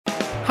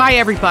Hi,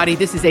 everybody.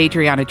 This is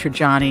Adriana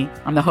Trajani.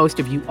 I'm the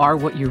host of You Are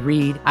What You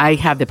Read. I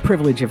have the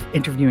privilege of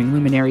interviewing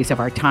luminaries of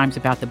our times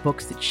about the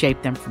books that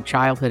shaped them from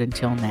childhood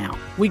until now.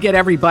 We get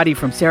everybody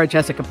from Sarah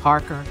Jessica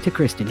Parker to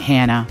Kristen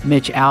Hanna,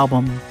 Mitch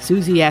Albom,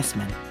 Susie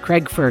Essman,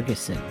 Craig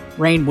Ferguson,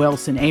 Rainn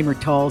Wilson, Amor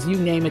Tolls, you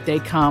name it, they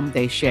come,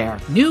 they share.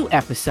 New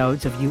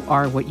episodes of You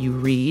Are What You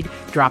Read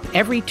drop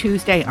every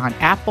Tuesday on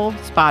Apple,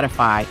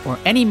 Spotify, or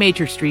any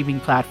major streaming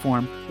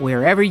platform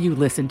wherever you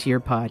listen to your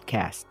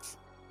podcasts.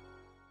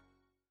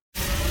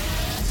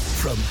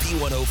 From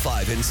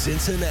B105 in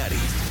Cincinnati,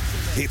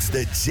 it's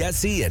the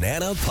Jesse and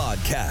Anna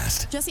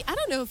podcast. Jesse, I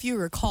don't know if you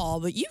recall,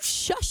 but you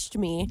shushed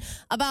me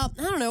about,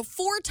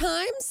 4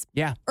 times.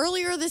 Yeah.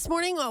 Earlier this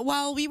morning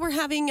while we were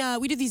having,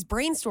 we do these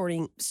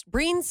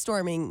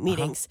brainstorming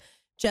meetings,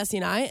 Jesse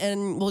and I,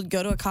 and we'll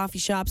go to a coffee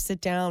shop,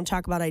 sit down,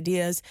 talk about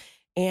ideas.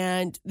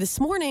 And this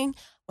morning,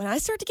 when I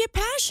start to get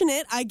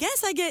passionate, I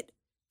guess I get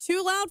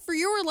too loud for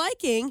your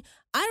liking.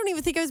 I don't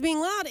even think I was being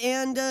loud.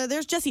 And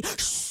there's Jesse.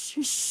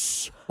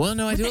 Shh. Well,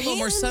 no, I do a little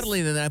more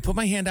subtly than that. I put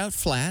my hand out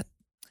flat,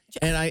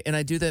 and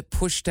I do that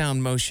push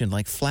down motion,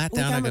 like flat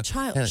down. Like I'm I go, a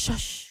child. like,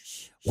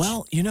 Shush.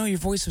 well, your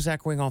voice was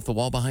echoing off the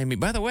wall behind me.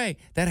 By the way,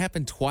 that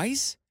happened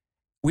twice.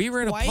 We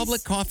were in a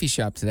public coffee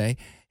shop today.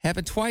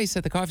 Happened twice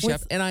at the coffee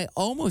shop, and I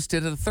almost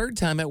did it a third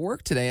time at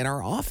work today in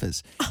our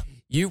office.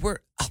 You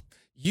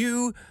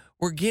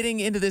were getting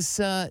into this.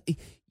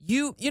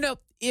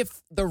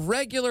 If the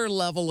regular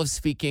level of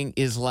speaking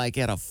is like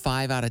at a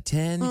 5 out of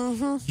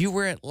 10, you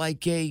were at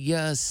like a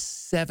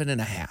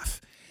 7.5.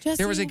 Jesse.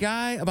 There was a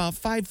guy about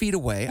 5 feet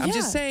away. I'm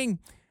just saying,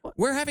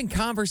 we're having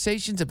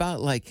conversations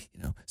about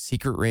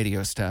secret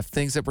radio stuff,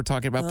 things that we're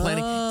talking about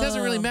planning. It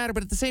doesn't really matter,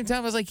 but at the same time,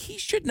 I was like, he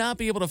should not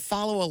be able to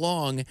follow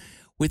along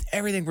with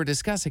everything we're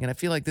discussing. And I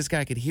feel like this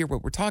guy could hear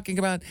what we're talking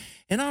about.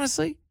 And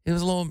honestly, it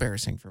was a little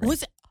embarrassing for me.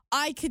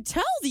 I could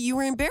tell that you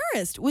were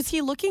embarrassed. Was he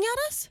looking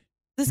at us?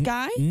 This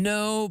guy?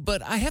 No,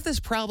 but I have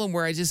this problem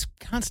where I just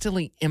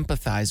constantly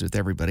empathize with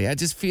everybody. I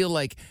just feel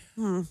like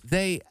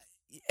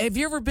have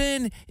you ever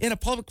been in a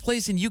public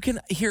place and you can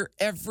hear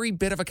every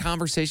bit of a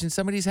conversation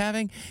somebody's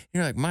having?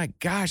 You're like, my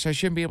gosh, I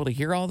shouldn't be able to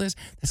hear all this.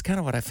 That's kind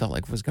of what I felt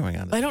like was going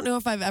on. I don't know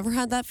if I've ever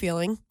had that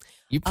feeling.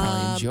 You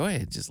probably enjoy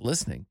it, just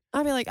listening.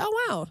 I'd be like,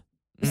 oh, wow.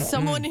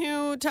 Someone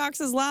who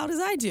talks as loud as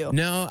I do.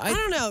 No, I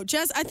don't know,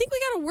 Jess. I think we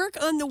got to work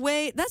on the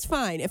way. That's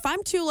fine. If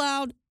I'm too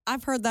loud,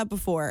 I've heard that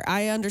before.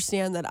 I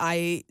understand that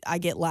I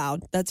get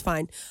loud. That's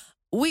fine.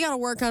 We got to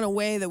work on a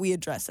way that we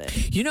address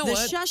it. You know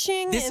what? The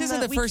shushing. This isn't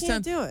the first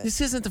time. Do it.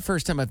 This isn't the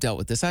first time I've dealt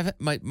with this.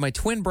 My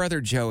twin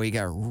brother Joey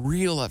got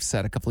real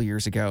upset a couple of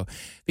years ago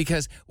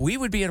because we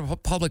would be in a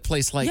public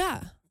place like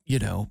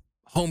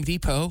Home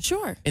Depot.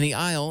 Sure. In the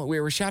aisle, we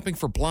were shopping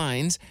for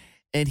blinds,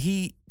 and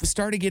he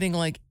started getting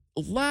like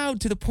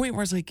loud to the point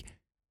where I was like,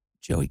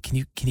 Joey, can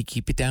you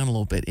keep it down a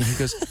little bit? And he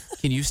goes,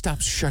 can you stop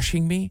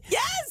shushing me?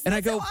 Yes. And I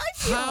go,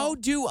 how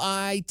do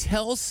I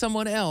tell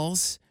someone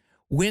else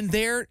when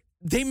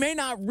they may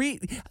not read?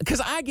 Because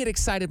I get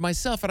excited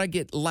myself and I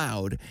get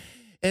loud.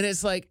 And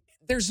it's like,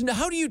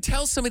 how do you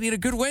tell somebody in a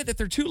good way that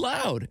they're too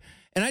loud?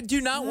 And I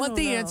do not want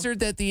the answer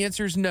that the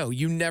answer is no.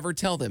 You never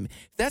tell them.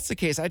 If that's the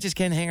case, I just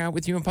can't hang out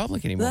with you in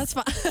public anymore. That's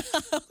fine.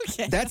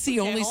 Okay. That's the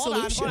only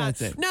solution, I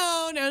think.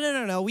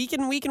 No. We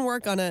can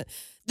work on it.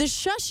 The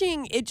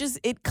shushing,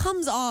 it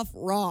comes off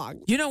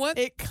wrong. You know what?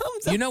 It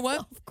comes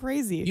off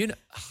crazy.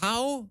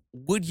 How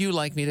would you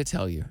like me to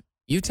tell you?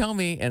 You tell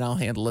me, and I'll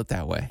handle it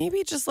that way.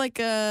 Maybe just like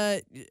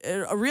a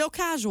real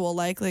casual,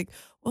 like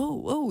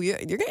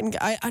you're getting.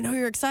 I know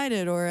you're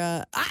excited, or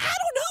I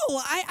don't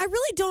know. I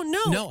really don't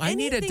know. No, I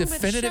need a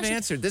definitive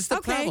answer. This is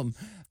the problem.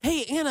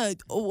 Hey, Anna.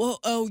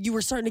 Oh, you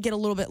were starting to get a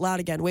little bit loud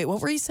again. Wait,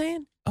 what were you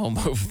saying? Oh,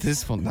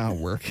 this will not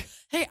work.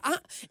 Hey,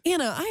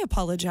 Anna, I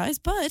apologize,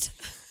 but.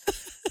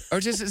 Or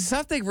just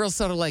something real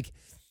subtle like,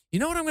 you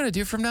know what I'm going to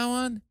do from now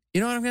on?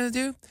 You know what I'm going to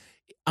do?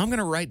 I'm going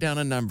to write down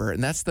a number,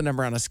 and that's the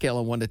number on a scale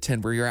of 1 to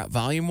 10 where you're at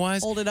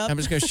volume-wise. Hold it up. I'm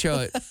just going to show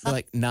it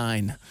like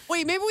 9.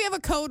 Wait, maybe we have a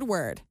code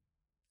word.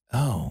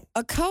 Oh.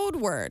 A code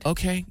word.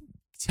 Okay.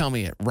 Tell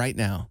me it right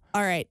now.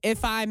 All right.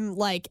 If I'm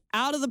like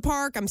out of the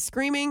park, I'm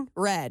screaming,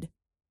 red.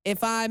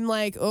 If I'm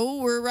like,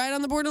 we're right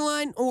on the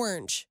borderline,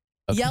 orange.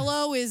 Okay.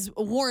 Yellow is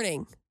a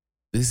warning.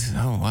 This is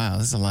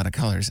a lot of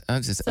colors.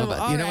 I'm just, what?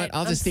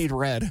 I'll just need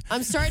red.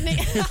 I'm starting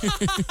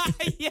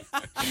to. Yeah.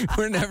 I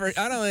don't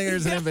think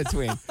there's an in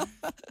between. All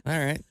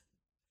right.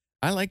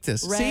 I like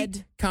this. Red.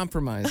 See?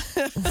 Compromise.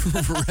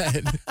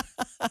 Red.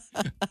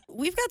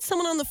 We've got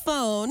someone on the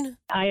phone.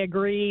 I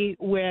agree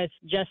with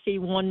Jesse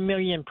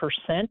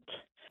 1,000,000%.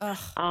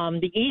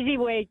 The easy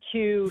way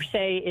to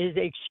say is,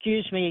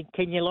 excuse me,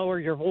 can you lower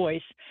your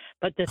voice?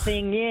 But the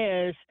thing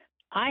is,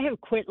 I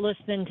have quit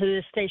listening to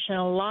this station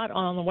a lot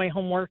on the way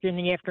home work in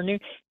the afternoon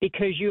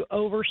because you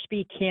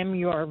overspeak him.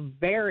 You are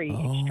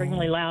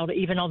extremely loud,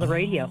 even on the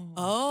radio.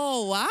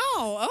 Oh,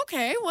 wow.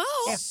 Okay, well.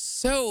 Yeah.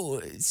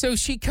 So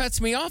she cuts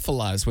me off a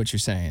lot is what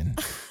you're saying.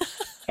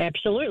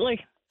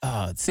 Absolutely.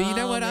 So you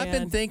know what? Man. I've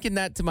been thinking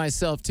that to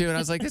myself, too. And I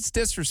was like, it's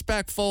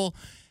disrespectful.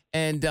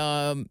 And,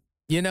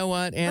 You know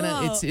what,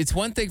 Anna? It's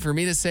one thing for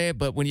me to say it,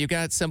 but when you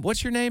got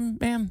what's your name,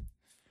 ma'am?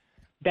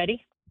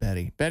 Betty?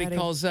 Betty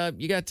calls up.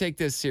 You got to take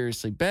this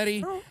seriously.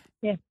 Betty? Oh,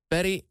 yeah.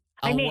 Betty?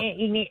 I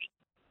mean,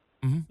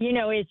 you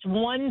know, it's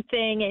one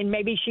thing, and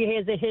maybe she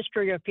has a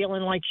history of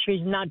feeling like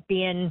she's not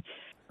being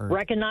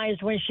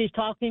recognized when she's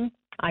talking.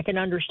 I can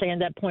understand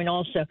that point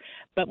also.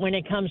 But when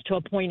it comes to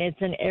a point,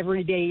 it's an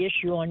everyday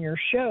issue on your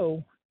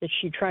show that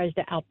she tries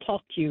to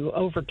out-talk you,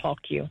 over-talk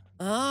you.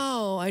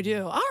 Oh, I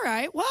do. All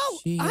right.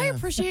 Well, I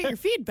appreciate your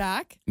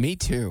feedback. Me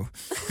too.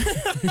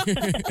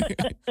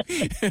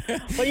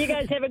 Well, you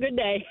guys have a good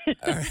day.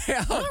 All right.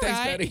 Thanks,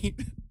 Betty.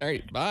 All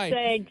right, bye.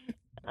 Thanks.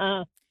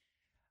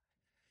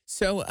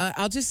 So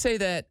I'll just say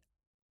that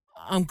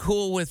I'm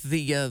cool with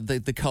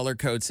the color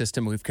code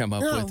system we've come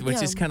up with,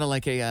 which is kind of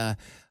like a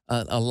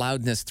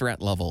loudness threat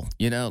level.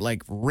 You know,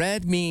 like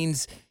red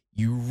means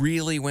you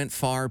really went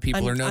far.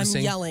 People are noticing.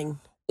 I'm yelling.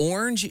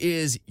 Orange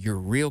is you're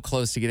real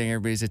close to getting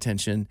everybody's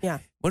attention. Yeah.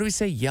 What do we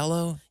say?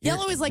 Yellow?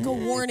 Yellow is like a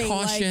warning.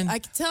 Caution. Like, I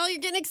can tell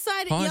you're getting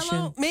excited. Caution.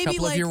 Yellow. Maybe a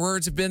couple of your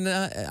words have been,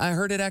 I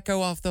heard it echo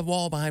off the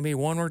wall behind me.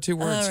 One or two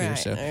words here.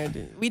 So.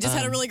 We just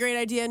had a really great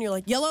idea, and you're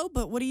like, yellow,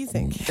 but what do you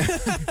think?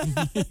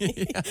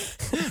 Yeah.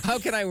 How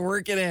can I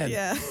work it in?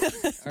 Yeah.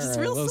 Just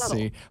real we'll subtle.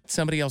 see.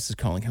 Somebody else is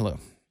calling. Hello.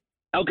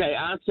 Okay,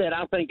 I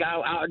think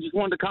I just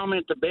wanted to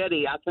comment to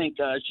Betty. I think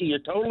she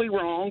is totally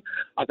wrong.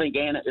 I think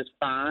Anna is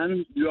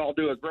fine. You all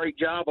do a great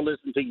job of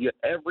listening to you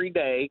every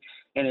day.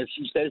 And if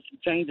she says she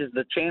changes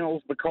the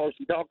channels because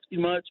she talks too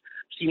much,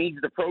 she needs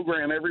to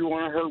program every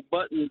one of her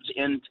buttons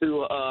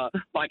into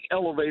like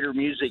elevator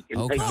music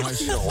and take a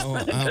feel.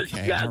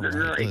 Okay. You guys are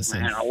great,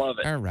 Listen. man. I love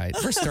it. All right.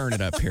 We're stirring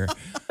it up here.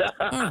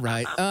 All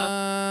right.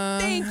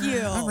 Thank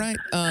you. All right.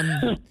 All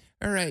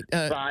right.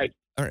 Bye.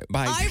 All right,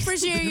 bye. I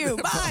appreciate you.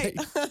 Bye.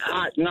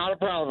 Not a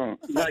problem.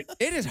 Like,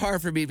 it is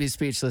hard for me to be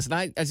speechless, and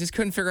I just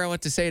couldn't figure out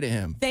what to say to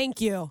him. Thank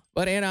you.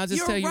 But Anna, I'll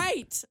just tell you. You're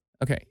right.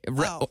 Okay,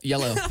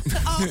 yellow.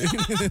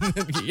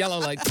 Yellow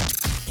light.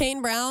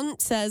 Kane Brown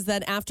says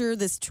that after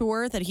this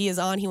tour that he is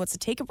on, he wants to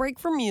take a break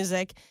from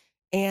music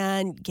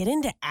and get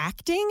into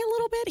acting a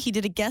little bit. He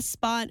did a guest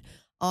spot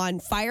on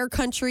Fire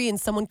Country, and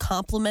someone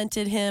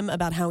complimented him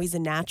about how he's a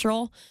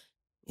natural.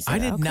 Said, I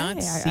did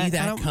not see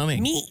that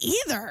coming. Me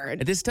either.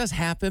 This does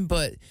happen,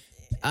 but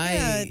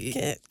I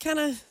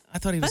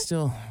thought he was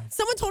still.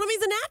 Someone told him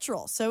he's a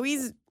natural, so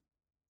he's.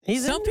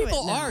 Some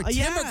people are.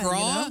 Tim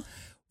McGraw. You know?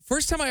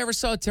 First time I ever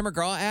saw Tim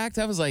McGraw act,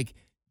 I was like,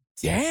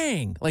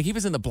 "Dang!" Like he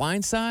was in The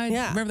Blind Side.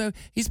 Yeah. Remember that?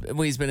 He's been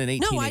in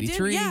 1883. No, I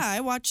did. Yeah, I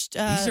watched.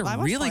 He's a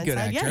really good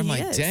actor. Yeah, I'm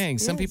like, is. dang.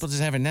 Some people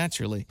just have it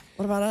naturally.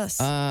 What about us?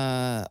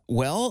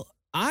 Well,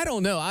 I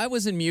don't know. I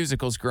was in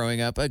musicals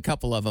growing up, a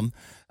couple of them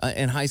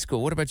in high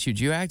school. What about you?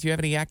 Do you act? Do you have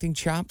any acting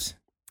chops?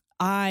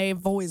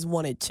 I've always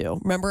wanted to.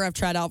 Remember, I've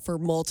tried out for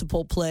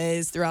multiple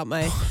plays throughout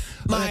my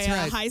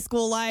high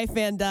school life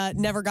and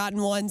never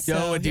gotten one.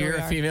 So a deer,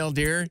 a female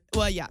deer.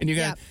 Well, yeah. And you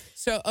got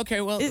so okay.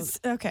 Well, it's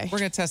okay. We're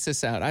gonna test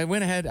this out. I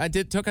went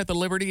ahead. took out the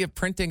liberty of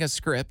printing a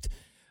script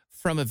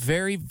from a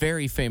very,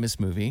 very famous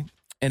movie,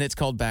 and it's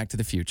called Back to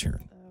the Future.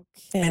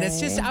 Okay. And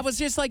I was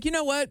just like, you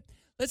know what?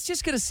 Let's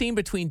just get a scene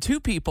between two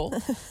people.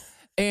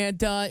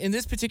 And in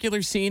this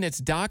particular scene, it's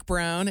Doc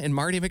Brown and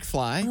Marty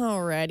McFly.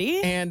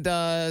 Alrighty.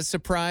 And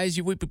surprise,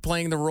 you would be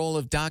playing the role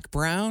of Doc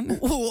Brown.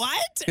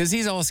 What? Because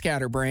he's all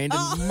scatterbrained,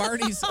 and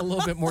Marty's a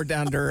little bit more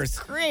down to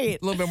earth.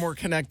 Great. A little bit more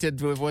connected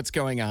with what's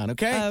going on,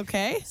 okay?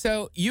 Okay.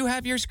 So you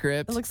have your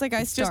script. It looks like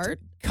I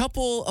start. Just a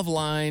couple of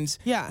lines.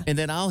 Yeah. And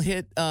then I'll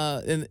hit,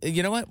 and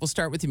you know what? We'll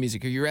start with the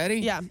music. Are you ready?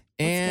 Yeah. And let's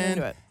get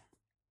into it.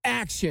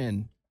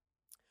 Action.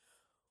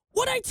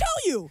 What'd I tell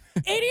you?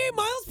 88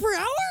 miles per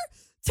hour?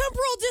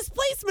 Temporal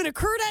displacement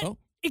occurred at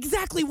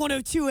exactly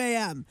 1:02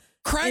 a.m.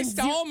 Christ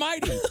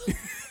almighty.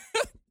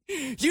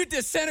 You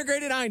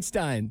disintegrated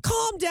Einstein.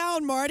 Calm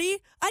down, Marty.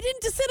 I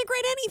didn't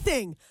disintegrate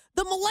anything.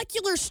 The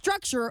molecular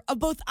structure of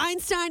both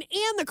Einstein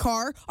and the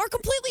car are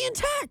completely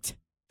intact.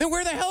 Then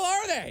where the hell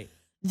are they?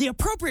 The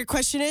appropriate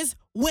question is,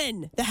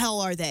 when the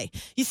hell are they?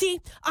 You see,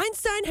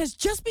 Einstein has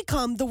just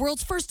become the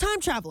world's first time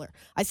traveler.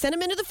 I sent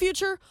him into the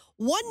future,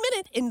 1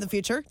 minute in the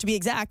future, to be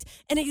exact,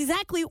 and at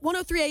exactly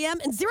 1:03 a.m.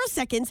 and 0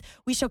 seconds,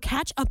 we shall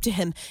catch up to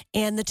him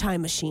and the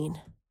time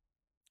machine.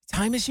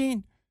 Time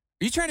machine?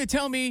 Are you trying to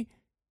tell me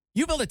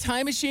you built a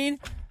time machine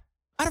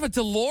out of a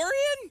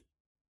DeLorean?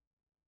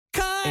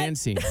 Cut. And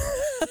scene.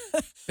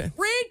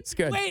 Read. It's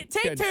good. Wait,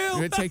 take good. two.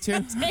 Good, take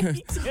two?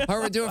 Take two.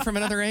 Or we do it from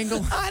another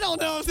angle? I don't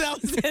know if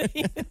that was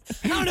it.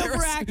 I don't know if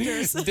we're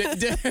actors.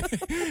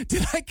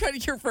 Did I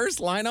cut your first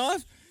line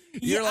off?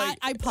 You're like,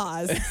 I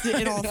paused.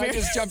 In all I fairness.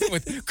 just jumped in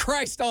with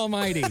Christ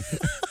almighty.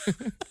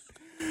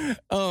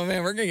 Oh,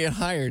 man, we're going to get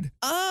hired.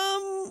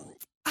 I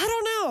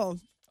don't know.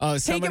 Oh, Take a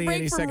somebody break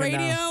any from second radio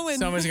now. and-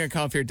 Someone's going to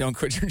call up here. Don't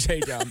quit your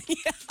day job. Yeah.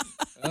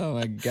 Oh,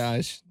 my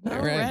gosh. All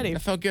right. Alrighty. I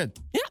felt good.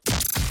 Yeah.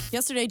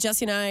 Yesterday,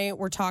 Jesse and I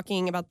were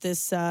talking about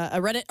this, a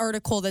Reddit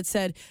article that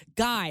said,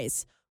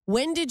 guys,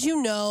 when did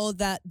you know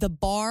that the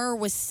bar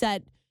was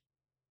set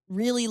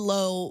really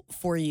low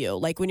for you?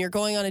 Like when you're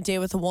going on a date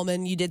with a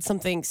woman, you did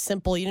something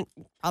simple. You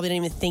probably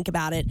didn't even think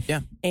about it. Yeah.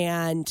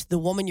 And the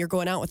woman you're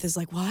going out with is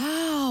like,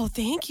 wow,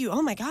 thank you.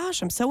 Oh my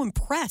gosh, I'm so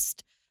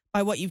impressed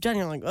by what you've done.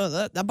 You're like,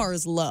 oh, that bar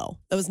is low.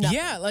 That was nothing.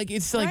 Yeah, like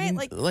it's like,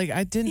 Right? like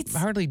I didn't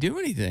hardly do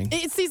anything.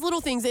 It's these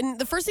little things. And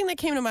the first thing that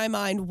came to my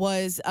mind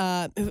was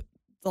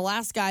the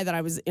last guy that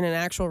I was in an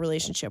actual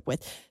relationship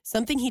with,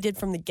 something he did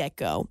from the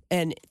get-go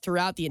and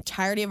throughout the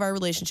entirety of our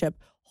relationship,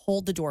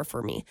 hold the door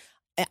for me.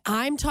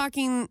 I'm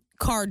talking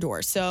car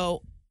door.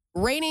 So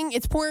raining,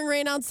 it's pouring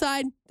rain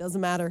outside,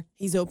 doesn't matter.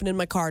 He's opening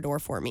my car door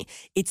for me.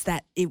 It's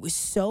that it was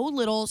so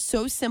little,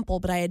 so simple,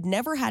 but I had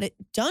never had it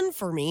done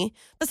for me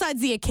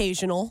besides the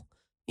occasional.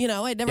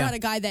 I'd never had a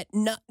guy that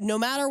no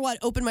matter what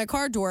opened my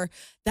car door,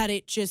 that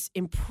it just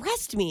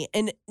impressed me.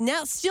 And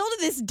now still to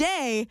this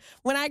day,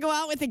 when I go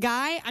out with a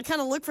guy, I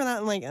kind of look for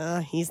that and I'm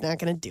like, he's not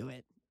going to do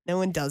it. No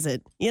one does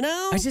it,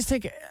 I just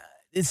think,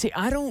 see,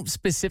 I don't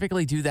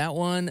specifically do that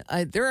one.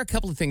 There are a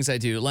couple of things I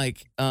do.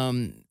 Like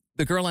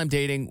the girl I'm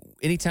dating,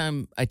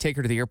 anytime I take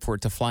her to the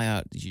airport to fly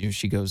out,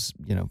 she goes,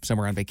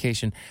 somewhere on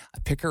vacation, I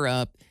pick her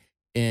up.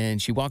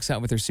 And she walks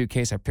out with her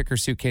suitcase. I pick her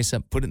suitcase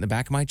up, put it in the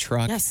back of my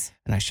truck,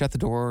 and I shut the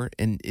door.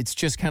 And it's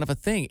just kind of a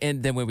thing.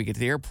 And then when we get to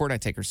the airport, I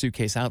take her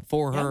suitcase out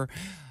for her.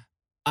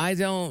 I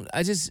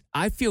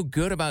feel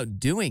good about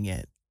doing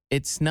it.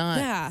 It's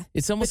not,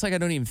 it's almost like I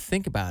don't even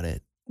think about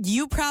it.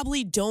 You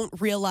probably don't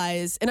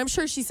realize, and I'm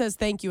sure she says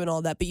thank you and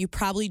all that, but you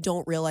probably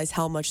don't realize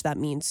how much that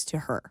means to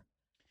her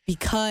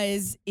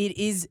because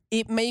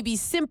it may be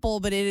simple,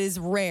 but it is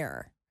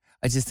rare.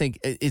 I just think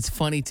it's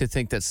funny to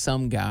think that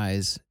some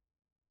guys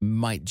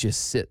might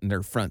just sit in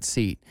their front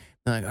seat.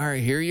 They're like, all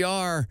right, here you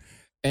are.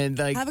 And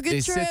like have a good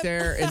they trip. sit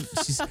there and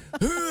she's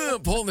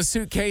pulling the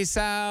suitcase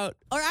out.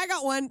 Or I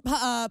got one,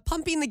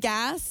 pumping the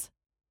gas.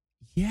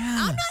 Yeah.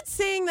 I'm not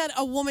saying that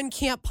a woman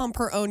can't pump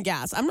her own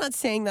gas. I'm not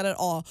saying that at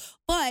all.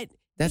 But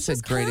that's a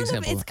great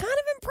example. It's kind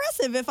of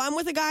impressive. If I'm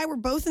with a guy, we're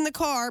both in the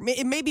car.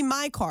 It may be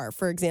my car,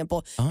 for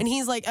example. And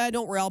he's like,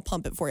 don't worry, I'll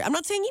pump it for you. I'm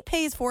not saying he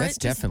pays for that's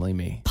it. That's definitely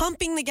me.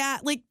 Pumping the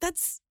gas. Like,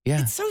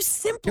 it's so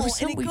simple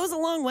and it goes a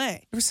long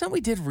way. There was something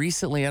we did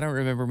recently. I don't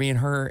remember, me and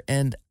her,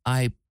 and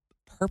I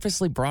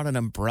purposely brought an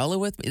umbrella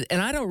with me.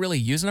 And I don't really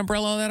use an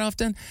umbrella that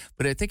often,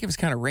 but I think it was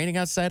kind of raining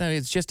outside.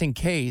 It's just in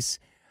case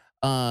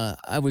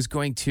I was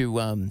going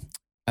to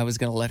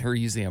let her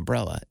use the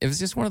umbrella. It was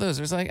just one of those.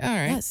 It was like, all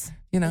right,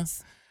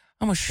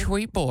 I'm a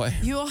sweet boy.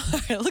 You are.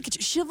 Look at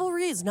you.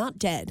 Chivalry is not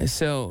dead.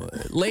 So,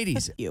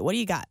 ladies. What do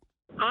you got?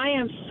 I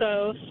am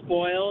so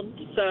spoiled.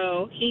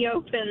 So he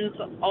opens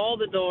all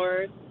the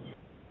doors.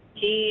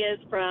 He is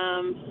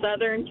from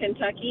Southern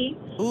Kentucky.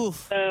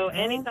 Oof. So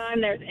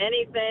anytime there's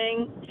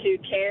anything to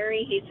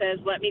carry, he says,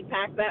 let me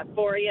pack that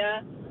for you.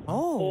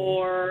 Oh.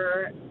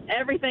 Or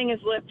everything is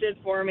lifted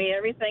for me.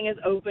 Everything is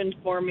opened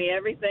for me.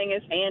 Everything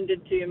is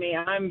handed to me.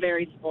 I'm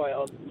very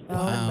spoiled.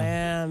 Oh,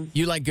 man.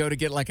 You go to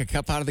get a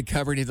cup out of the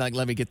cupboard. He's like,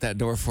 let me get that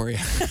door for you.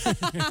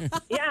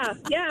 Yeah.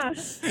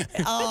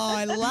 Oh,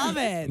 I love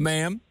it.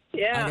 Ma'am.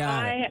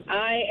 Yeah,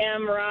 I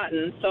am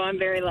rotten, so I'm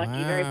very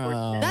lucky, very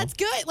fortunate. That's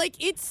good.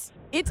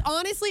 It's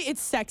honestly,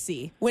 it's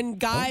sexy when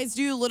guys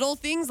do little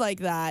things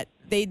like that.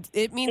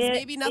 It means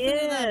maybe nothing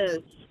to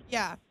them.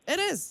 Yeah, it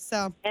is.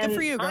 So good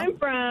for you,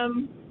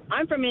 girl.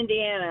 I'm from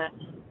Indiana,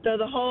 so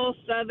the whole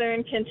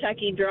Southern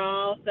Kentucky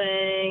drawl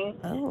thing,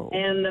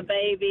 and the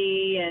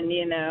baby, and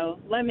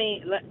let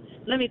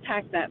me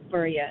pack that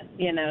for you.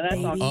 That's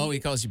baby. all. Oh,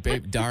 he calls you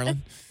baby,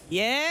 darling.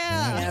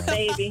 Yeah,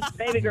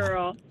 baby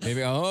girl.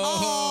 Baby, I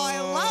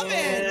love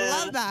it. Yeah.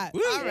 Love that.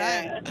 Woo.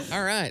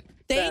 All right.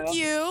 Thank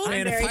you.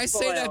 Man, if I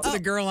say that to the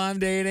girl I'm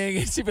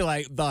dating, she'd be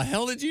like, the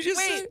hell did you just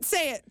say? Wait,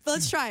 say it.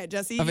 Let's try it,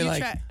 Jesse. I'll be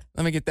like,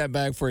 let me get that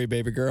bag for you,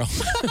 baby girl.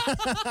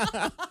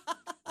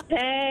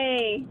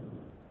 Hey.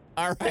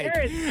 All right.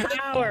 There is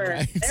power.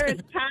 Right. There is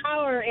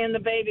power in the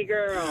baby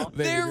girl.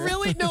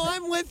 No,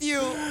 I'm with you.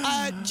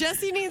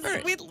 Jesse needs,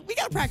 we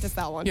got to practice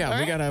that one. Yeah,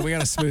 we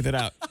gotta smooth it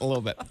out a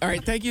little bit. All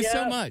right, thank you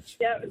so much.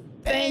 Yep.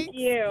 Thank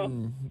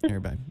you.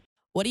 Everybody.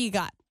 What do you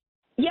got?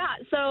 Yeah,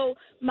 so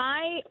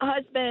my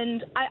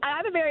husband, I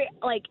have a very,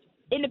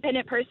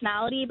 independent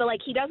personality, but,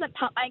 he doesn't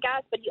pump my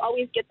gas, but he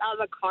always gets out of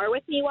the car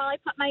with me while I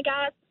pump my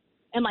gas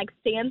and,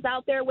 stands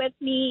out there with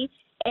me.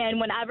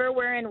 And whenever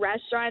we're in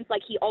restaurants,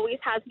 he always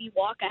has me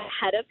walk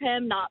ahead of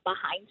him, not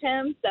behind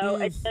him. So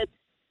it's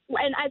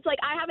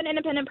I have an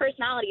independent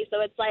personality,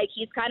 so it's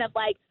he's kind of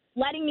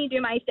letting me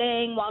do my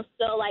thing while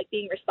still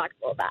being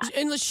respectful of that.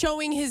 And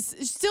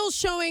still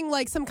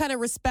showing some kind of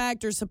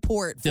respect or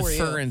support for you.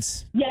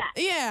 Deference. Yeah.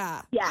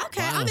 Yeah. Yeah.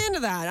 Okay, wow. I'm into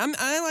that.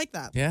 I like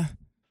that. Yeah.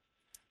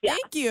 Yeah,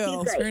 Thank you. he's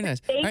That's great. very nice.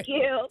 Thank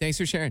you. Thanks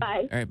for sharing.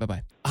 Bye. All right,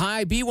 bye-bye.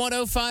 Hi,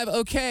 B105.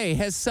 Okay,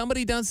 has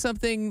somebody done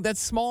something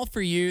that's small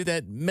for you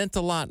that meant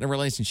a lot in a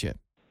relationship?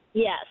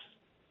 Yes.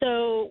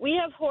 So we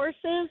have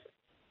horses,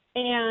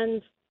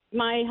 and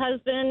my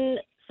husband,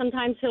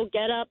 sometimes he'll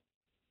get up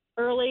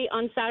early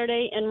on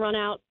Saturday and run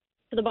out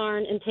to the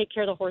barn and take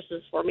care of the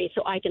horses for me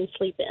so I can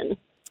sleep in.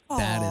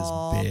 That is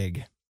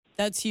big.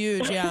 That's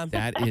huge, yeah.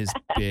 That is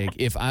big.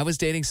 If I was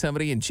dating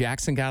somebody and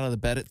Jackson got out of the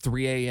bed at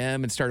 3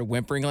 a.m. and started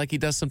whimpering like he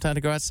does sometimes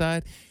to go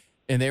outside,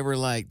 and they were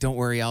like, don't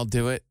worry, I'll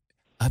do it,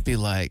 I'd be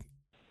like,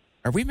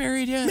 are we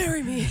married yet?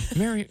 Marry me.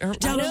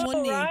 Down on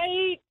one knee.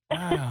 Right?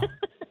 Wow.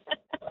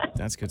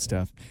 That's good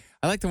stuff.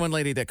 I like the one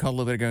lady that called a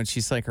little bit ago, and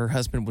she's like, her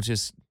husband will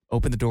just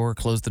open the door,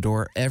 close the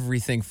door,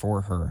 everything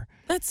for her.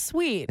 That's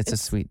sweet. It's a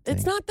sweet thing.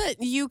 It's not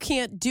that you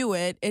can't do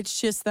it.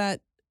 It's just that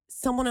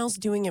someone else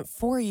doing it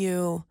for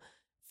you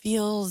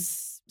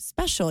feels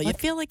special. You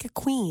feel like a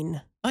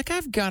queen. Like,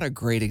 I've got a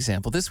great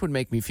example. This would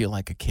make me feel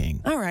like a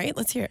king. All right,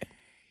 let's hear it.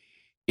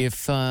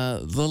 If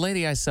the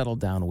lady I settled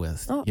down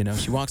with,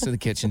 she walks into the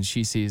kitchen,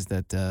 she sees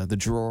that the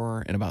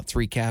drawer and about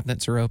 3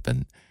 cabinets are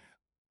open.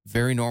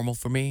 Very normal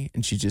for me.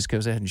 And she just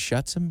goes ahead and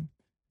shuts them.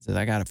 Says,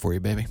 I got it for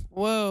you, baby.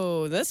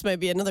 Whoa, this might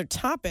be another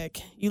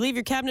topic. You leave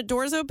your cabinet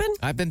doors open?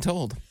 I've been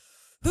told.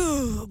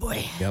 Oh,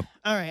 boy. Yep.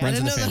 All right. Runs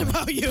I didn't know in the that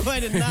family. about you. I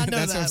did not know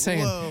That's that. what I'm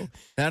saying. Whoa.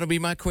 That'll be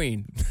my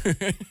queen.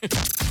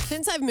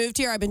 Since I've moved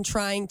here, I've been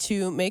trying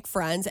to make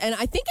friends, and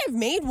I think I've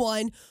made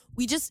one.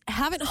 We just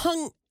haven't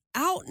hung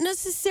out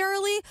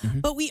necessarily,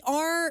 but we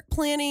are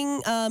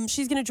planning.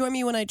 She's going to join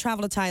me when I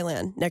travel to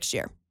Thailand next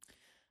year.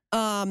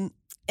 And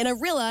I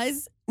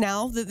realize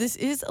now that this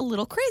is a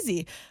little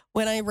crazy.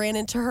 When I ran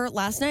into her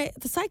last night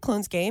at the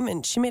Cyclones game,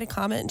 and she made a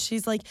comment, and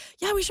she's like,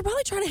 yeah, we should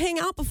probably try to hang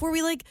out before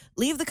we,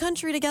 leave the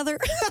country together.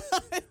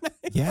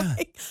 Yeah.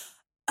 Like,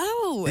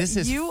 oh, This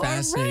is you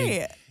fascinating.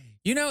 are right.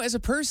 You know, as a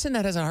person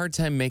that has a hard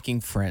time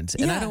making friends,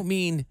 and I don't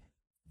mean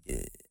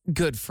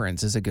good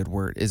friends is a good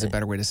word, is a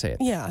better way to say it.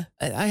 Yeah.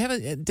 I have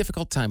a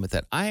difficult time with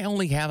that. I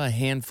only have a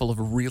handful of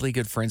really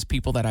good friends,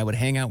 people that I would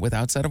hang out with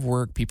outside of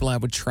work, people I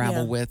would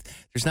travel with.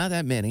 There's not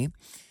that many.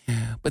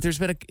 But there's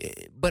been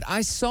but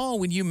I saw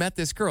when you met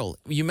this girl,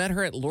 you met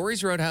her at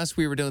Lori's Roadhouse.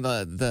 We were doing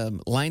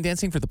the line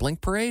dancing for the Blink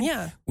Parade.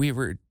 Yeah. We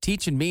were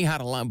teaching me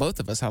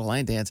both of us how to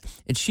line dance.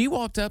 And she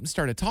walked up and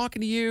started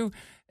talking to you.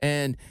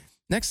 And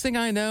next thing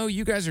I know,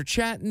 you guys are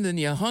chatting, and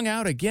you hung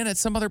out again at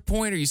some other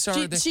point, or you saw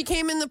her. She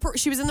came in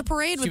she was in the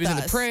parade with us. She was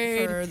in the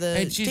parade, for the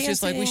and she's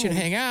just like, we should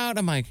hang out.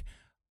 I'm like,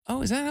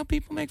 oh, is that how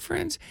people make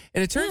friends?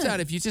 And it turns out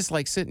if you just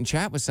sit and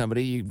chat with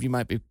somebody, you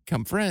might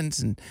become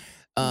friends. And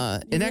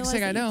next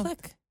thing I know,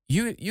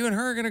 you and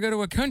her are going to go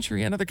to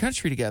another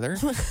country together,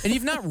 and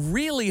you've not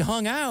really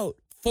hung out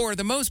for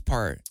the most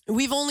part.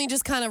 We've only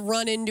just kind of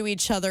run into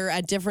each other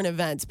at different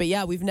events, but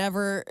yeah, we've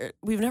never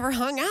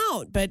hung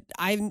out. But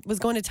I was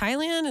going to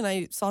Thailand, and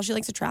I saw she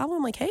likes to travel.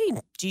 I'm like, hey,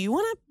 do you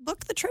want to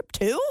book the trip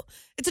too?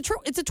 It's a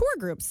tour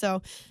group.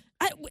 So,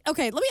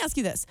 okay, let me ask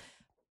you this: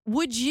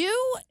 would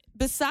you,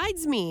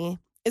 besides me,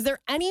 is there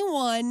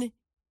anyone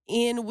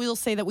we'll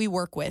say that we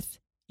work with,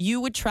 you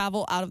would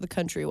travel out of the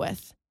country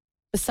with?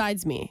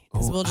 Besides me,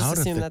 because we'll just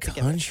assume that's a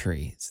given.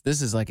 Country.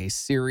 This is like a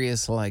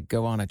serious,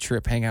 go on a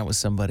trip, hang out with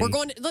somebody. We're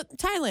going to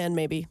Thailand,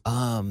 maybe.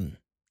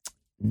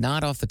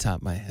 Not off the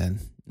top of my head.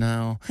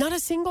 No. Not a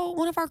single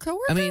one of our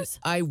coworkers? I mean,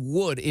 I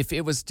would if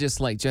it was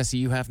just like, Jesse,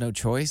 you have no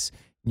choice,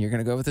 and you're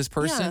going to go with this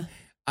person. Yeah.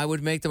 I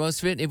would make the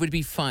most of it. It would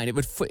be fine.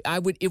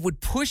 It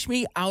would push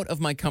me out of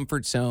my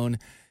comfort zone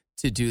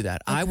to do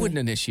that. Okay. I wouldn't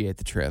initiate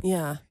the trip.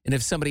 Yeah. And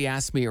if somebody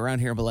asked me around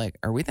here, I'd be like,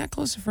 are we that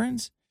close of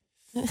friends?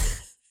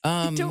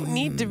 You don't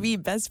need to be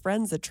best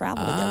friends that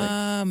travel together.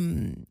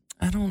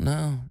 I don't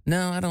know.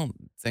 No, I don't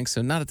think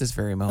so. Not at this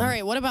very moment. All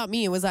right. What about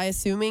me? Was I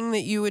assuming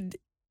that you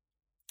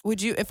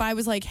would you, if I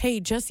was like,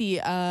 hey, Jesse,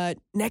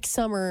 next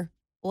summer,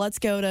 let's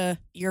go to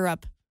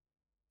Europe.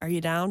 Are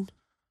you down?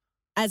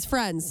 As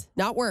friends,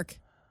 not work.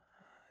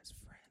 As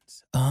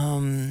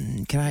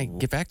friends. Can I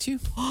get back to you?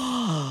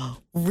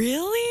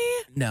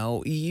 Really?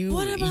 No,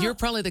 you're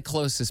probably the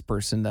closest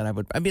person that I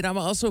would. I mean,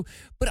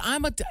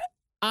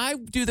 I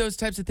do those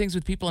types of things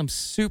with people I'm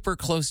super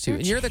close to.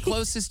 And you're the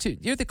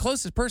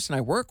closest person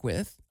I work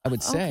with, I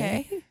would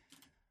say. Okay.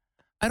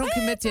 I don't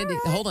commit to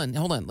anything. Hold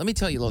on. Let me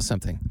tell you a little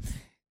something.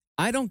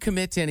 I don't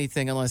commit to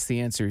anything unless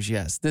the answer is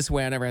yes. This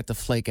way I never have to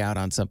flake out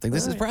on something.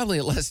 This is probably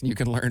a lesson you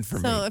can learn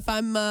from me. So if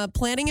I'm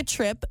planning a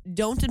trip,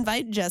 don't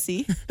invite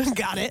Jesse.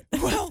 Got it.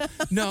 Well,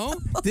 no,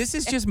 this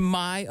is just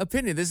my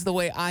opinion. This is the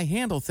way I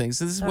handle things.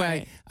 So this is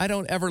why I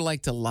don't ever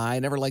like to lie. I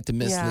never like to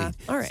mislead. Yeah.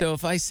 All right. So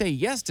if I say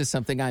yes to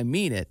something, I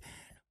mean it.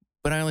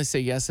 But I only say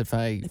yes if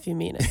you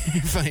mean it.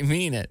 if I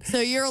mean it. So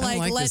you're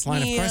like this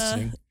line of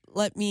questioning.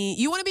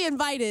 You want to be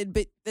invited,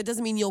 but that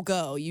doesn't mean you'll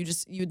go.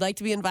 You'd like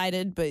to be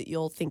invited, but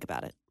you'll think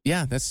about it.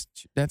 Yeah, that's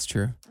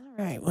true.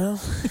 All right.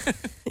 Well,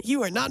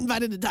 you are not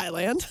invited to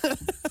Thailand.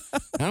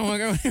 I don't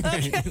want to go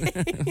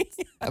anyway.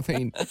 Okay. I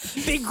mean,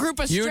 big group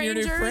of strangers. You and your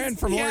new friend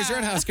from Lori's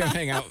Roadhouse go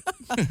hang out.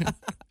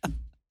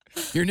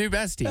 Your new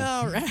bestie.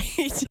 All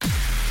right.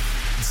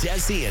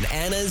 Jesse and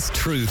Anna's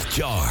Truth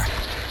Jar.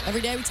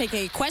 Every day we take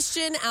a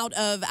question out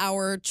of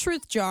our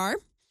truth jar,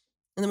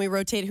 and then we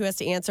rotate who has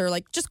to answer,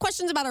 just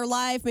questions about our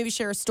life, maybe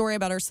share a story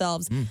about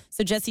ourselves.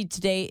 So, Jesse,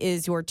 today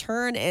is your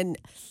turn, and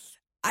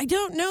I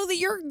don't know that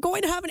you're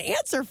going to have an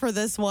answer for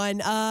this one.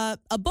 A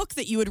book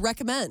that you would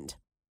recommend.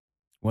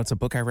 What's a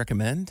book I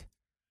recommend?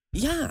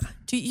 Yeah.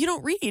 You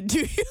don't read, do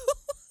you?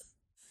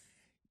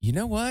 You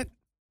know what?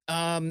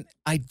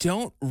 I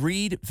don't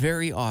read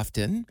very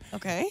often.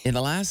 Okay. In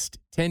the last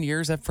 10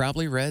 years, I've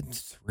probably read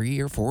 3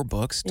 or 4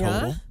 books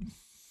total. Yeah?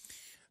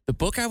 The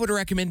book I would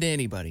recommend to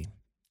anybody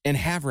and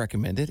have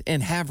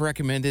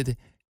recommended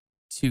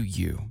to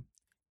you.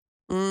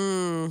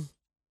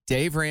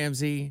 Dave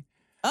Ramsey.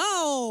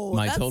 Oh.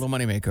 My Total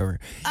Money Makeover.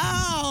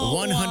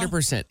 Oh.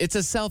 100%. It's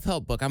a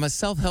self-help book. I'm a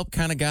self-help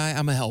kind of guy.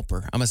 I'm a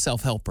helper. I'm a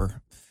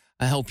self-helper.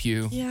 I help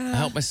you. Yeah. I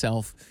help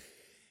myself.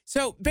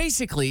 So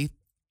basically,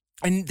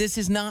 and this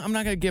is not, I'm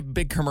not going to give a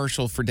big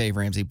commercial for Dave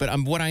Ramsey, but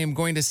what I am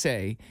going to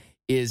say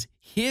is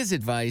his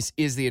advice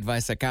is the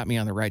advice that got me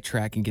on the right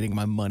track in getting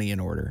my money in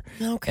order.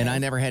 Okay. And I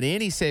never had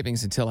any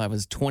savings until I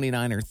was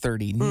 29 or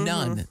 30.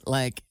 None.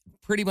 Like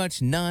pretty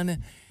much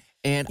none.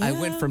 And I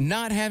went from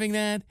not having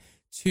that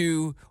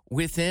to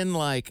within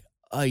like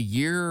a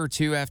year or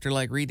two after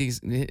like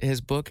reading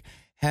his book,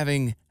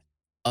 having,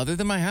 other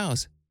than my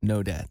house,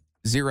 no debt,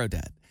 0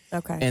 debt.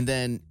 Okay. And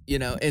then,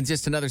 and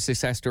just another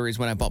success story is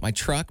when I bought my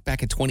truck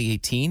back in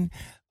 2018.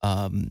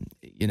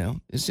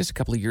 It's just a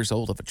couple of years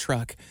old of a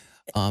truck.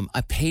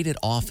 I paid it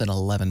off in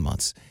 11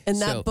 months. And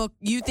that book,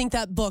 you think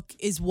that book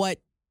is what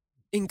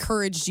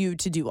encouraged you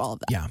to do all of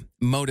that? Yeah.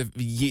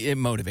 It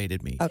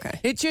motivated me. Okay.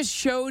 It just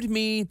showed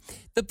me,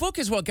 the book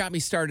is what got me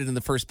started in the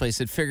first place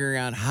at figuring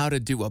out how to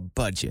do a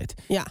budget.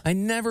 Yeah. I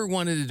never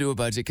wanted to do a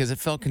budget because it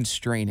felt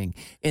constraining.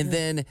 And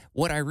then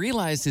what I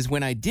realized is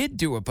when I did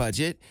do a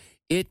budget,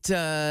 it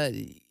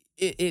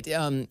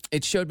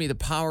showed me the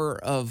power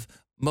of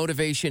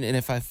motivation. And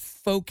if I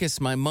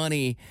focus my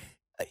money,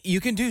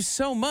 you can do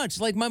so much.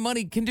 Like my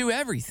money can do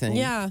everything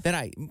that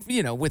I,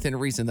 within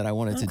reason that I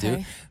wanted to do.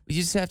 But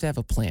you just have to have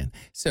a plan.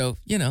 So,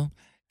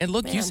 and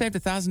look, you saved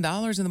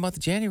 $1,000 in the month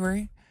of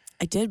January.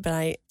 I did,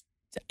 but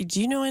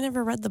do you know I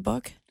never read the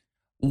book?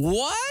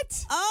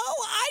 What?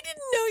 Oh, I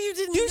didn't know you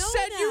didn't You know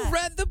said that. you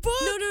read the book?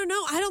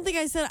 No. I don't think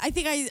I said. I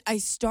think I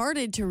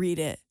started to read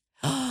it.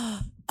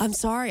 I'm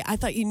sorry. I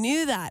thought you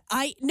knew that.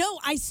 I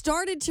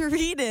started to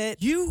read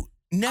it. You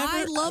never.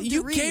 I love to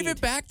you read. gave it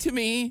back to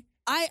me.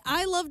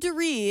 I love to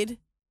read,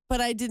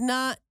 but I did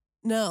not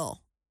know.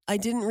 I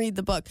didn't read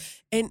the book.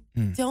 And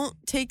don't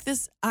take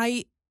this.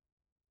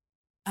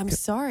 I'm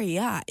sorry.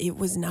 Yeah, it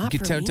was not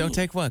for me. Don't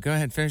take what? Go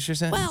ahead. Finish your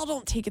sentence. Well,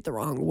 don't take it the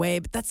wrong way,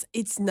 but that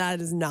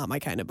is not my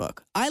kind of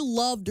book. I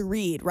love to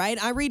read,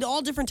 right? I read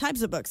all different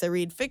types of books. I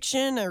read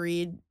fiction. I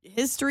read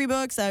history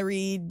books. I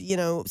read,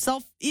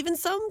 even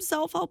some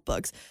self-help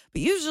books.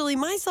 But usually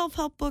my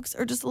self-help books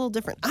are just a little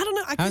different. I don't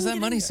know. How's that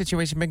money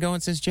situation been going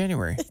since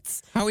January?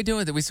 How are we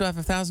doing? Do we still have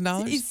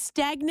 $1,000? It's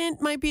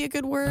stagnant might be a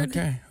good word.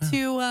 Okay.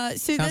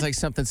 Sounds like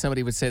something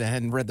somebody would say that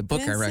hadn't read the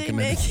book I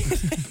recommended.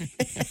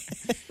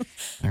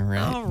 All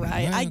right. All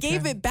right. I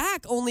gave it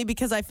back only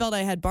because I felt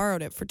I had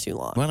borrowed it for too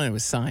long. Well, it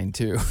was signed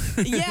too.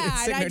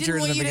 Yeah, and I didn't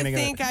want you to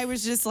think I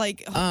was just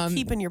like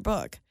keeping your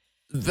book.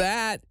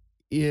 That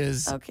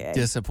is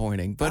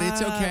disappointing, but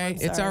it's okay.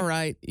 It's all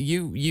right.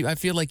 You. I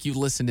feel like you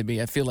listened to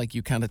me. I feel like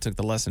you kind of took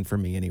the lesson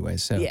from me anyway.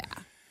 So yeah.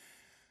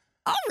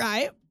 All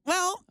right.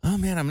 Well. Oh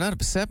man, I'm not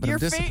upset, but I'm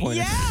disappointed.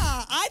 Yeah,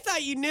 I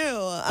thought you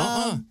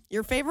knew.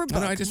 Your favorite book.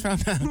 Oh, no, I just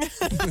found out. Do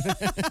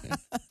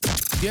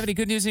you have any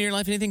good news in your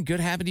life? Anything good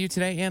happened to you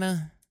today,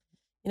 Anna?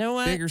 You know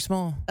what? Big or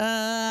small?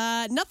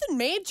 Nothing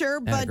major,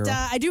 but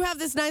I do have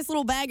this nice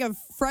little bag of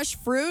fresh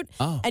fruit.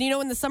 Oh. And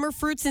when the summer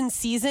fruit's in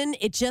season,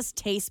 it just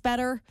tastes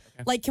better.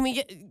 Okay. Like,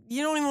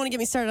 you don't even want to get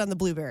me started on the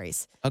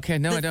blueberries. Okay,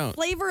 no, I don't. The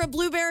flavor of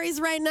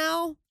blueberries right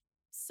now,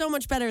 so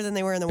much better than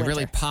they were in the winter. They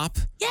really pop?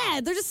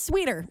 Yeah, they're just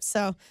sweeter.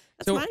 So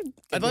that's my good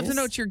I'd love news. to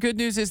know what your good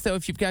news is, though.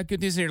 If you've got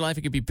good news in your life,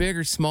 it could be big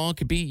or small. It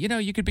could be,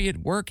 you could be at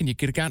work and you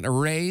could have gotten a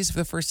raise for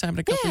the first time in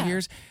a couple of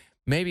years.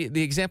 Maybe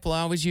the example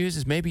I always use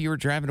is maybe you were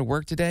driving to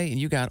work today and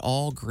you got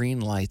all green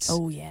lights.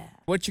 Oh, yeah.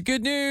 What's your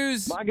good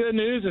news? My good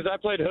news is I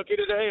played hooky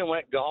today and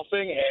went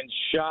golfing and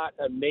shot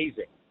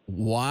amazing.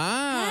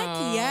 Wow.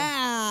 Heck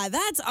yeah.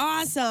 That's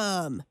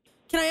awesome.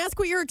 Can I ask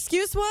what your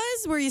excuse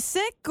was? Were you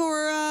sick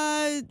or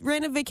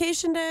ran a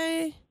vacation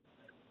day?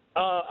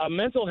 A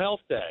mental health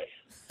day.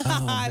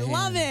 Oh, I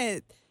love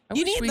it.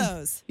 You need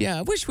those. Yeah,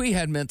 I wish we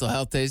had mental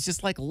health days.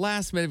 Just like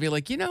last minute, be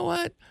like, you know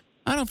what?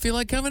 I don't feel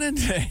like coming in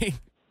today.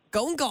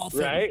 Going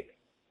golfing. Right?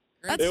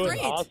 That's it was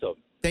great. awesome.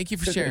 Thank you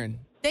for sharing.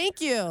 Thank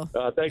you.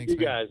 Thanks, you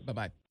guys.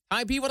 Bye-bye.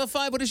 Hi,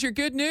 B105. What is your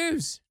good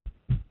news?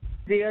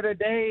 The other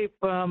day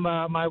from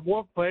my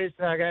workplace,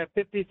 I got a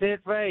 50-cent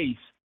raise.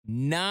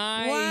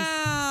 Nice.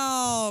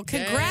 Wow.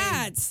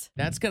 Congrats.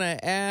 Dang. That's going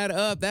to add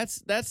up.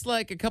 That's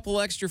like a couple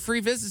extra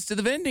free visits to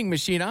the vending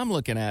machine. I'm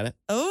looking at it.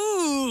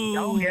 Ooh.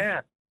 Oh,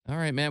 yeah. All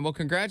right, man. Well,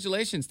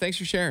 congratulations. Thanks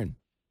for sharing.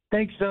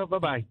 Thanks,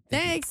 bye-bye.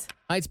 Thanks.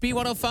 Hi, it's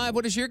B105.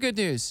 What is your good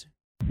news?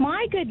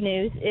 My good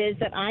news is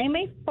that I'm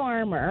a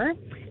farmer,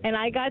 and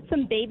I got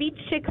some baby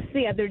chicks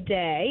the other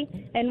day,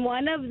 and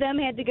one of them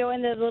had to go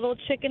in the little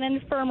chicken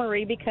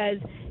infirmary because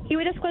he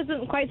just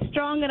wasn't quite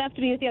strong enough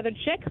to be with the other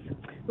chicks.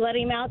 Let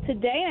him out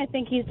today, and I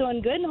think he's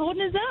doing good and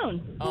holding his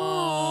own.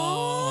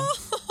 Oh,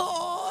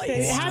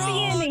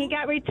 happy ending. He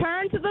got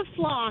returned to the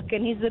flock,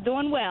 and he's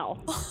doing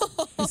well.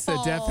 It's the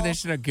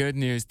definition of good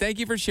news. Thank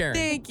you for sharing.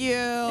 Thank you.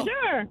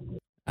 Sure.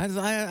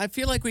 I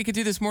feel like we could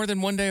do this more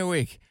than one day a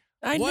week.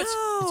 I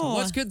know.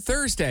 What's good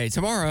Thursday?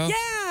 Tomorrow.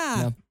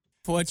 Yeah. No.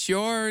 What's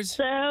yours?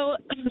 So,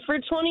 for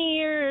 20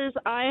 years,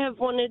 I have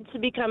wanted to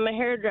become a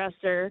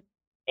hairdresser.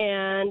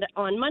 And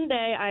on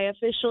Monday, I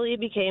officially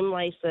became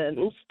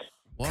licensed.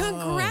 Whoa.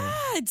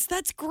 Congrats.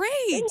 That's great.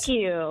 Thank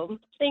you.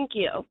 Thank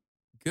you.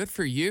 Good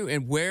for you.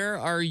 And where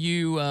are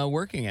you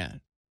working at?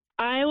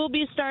 I will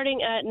be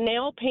starting at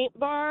Nail Paint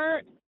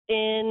Bar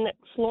in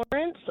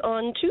Florence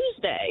on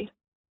Tuesday.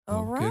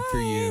 All right. Good for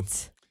you.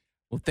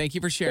 Well, thank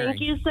you for sharing.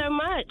 Thank you so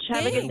much.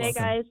 Have a good day,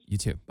 guys. You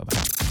too.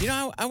 Bye-bye. You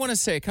know, I want to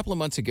say a couple of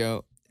months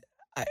ago,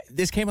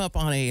 this came up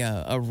on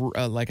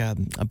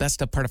a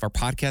best of part of our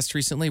podcast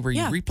recently where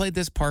you replayed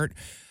this part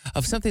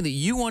of something that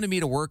you wanted me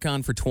to work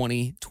on for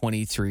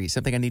 2023,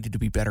 something I needed to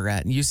be better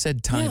at. And you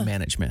said time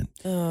management.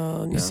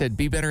 Oh, no. You said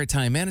be better at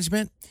time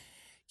management.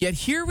 Yet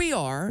here we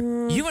are.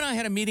 You and I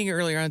had a meeting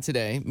earlier on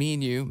today, me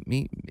and you,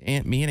 me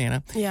and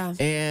Anna. Yeah.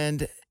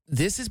 And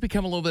this has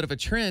become a little bit of a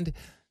trend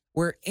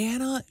where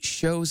Anna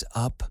shows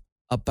up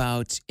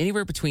about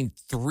anywhere between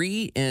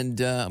 3 and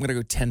I'm going to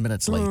go 10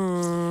 minutes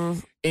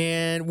late.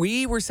 And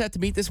we were set to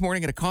meet this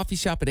morning at a coffee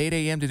shop at 8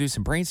 a.m. to do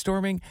some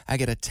brainstorming. I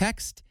get a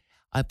text,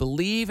 I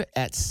believe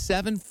at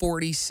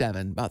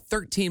 7:47, about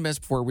 13 minutes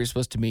before we were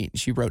supposed to meet. And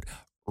she wrote,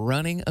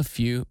 running a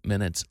few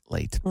minutes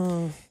late.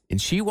 And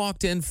she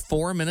walked in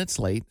 4 minutes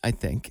late, I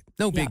think.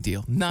 No big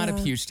deal. Not a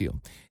huge deal.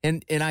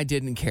 And I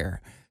didn't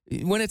care.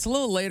 When it's a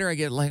little later, I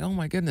get like, oh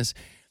my goodness.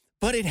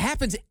 But it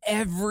happens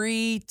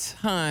every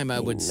time, I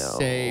would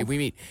say, we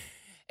meet.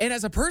 And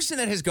as a person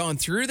that has gone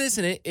through this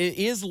and it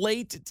is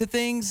late to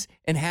things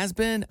and has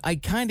been, I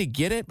kind of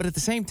get it. But at the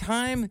same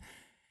time,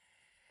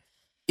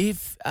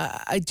 if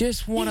I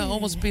just want to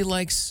almost be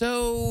like,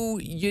 so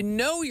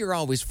you're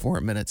always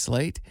 4 minutes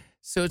late.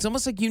 So it's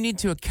almost like you need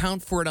to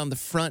account for it on the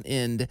front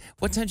end.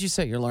 What time did you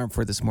set your alarm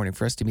for this morning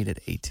for us to meet at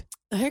 8?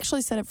 I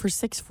actually set it for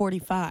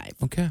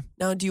 6:45. Okay.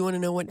 Now, do you want to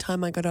know what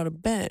time I got out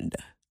of bed?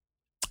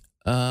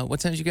 What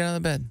time did you get out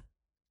of bed?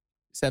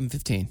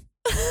 7:15.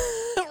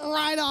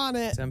 Right on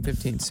it.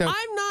 7:15. So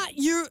I'm not.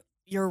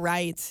 You're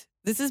right.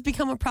 This has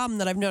become a problem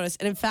that I've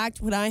noticed. And in fact,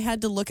 when I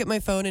had to look at my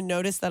phone and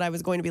notice that I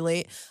was going to be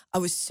late, I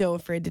was so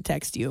afraid to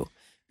text you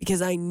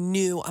because I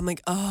knew, I'm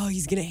like, oh,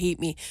 he's going to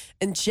hate me.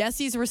 And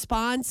Jesse's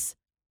response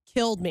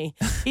killed me.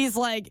 He's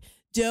like,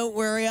 don't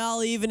worry,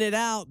 I'll even it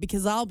out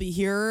because I'll be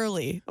here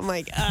early. I'm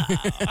like, oh,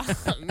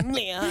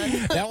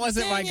 man. That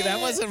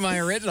wasn't my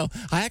original.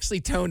 I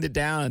actually toned it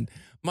down.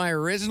 My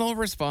original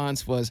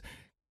response was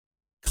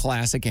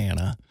classic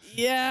Anna.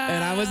 Yeah.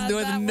 And I wasn't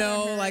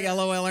doing like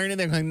LOL or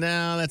anything. Like,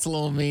 no, that's a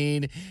little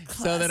mean.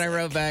 Classic. So then I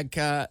wrote back,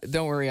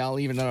 don't worry, I'll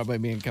even it out by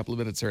being a couple of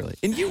minutes early.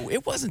 And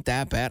it wasn't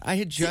that bad. I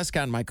had just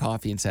gotten my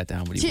coffee and sat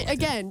down when you walked in.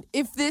 Again,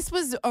 if this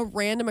was a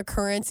random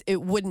occurrence,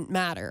 it wouldn't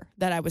matter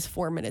that I was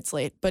 4 minutes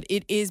late. But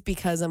it is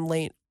because I'm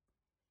late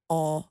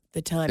all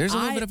the time. There's a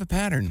little bit of a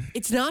pattern.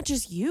 It's not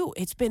just you.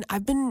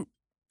 I've been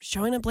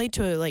showing up late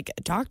to like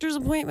doctor's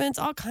appointments,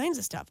 all kinds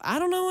of stuff. I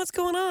don't know what's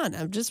going on.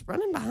 I'm just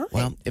running behind.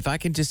 Well, if I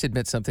can just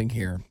admit something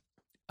here,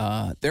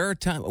 there are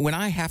times when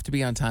I have to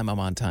be on time, I'm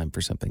on time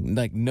for something,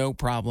 like no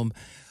problem.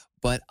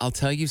 But I'll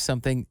tell you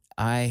something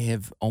I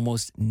have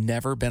almost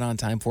never been on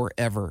time for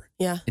ever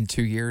in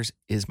 2 years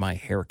is my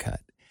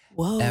haircut.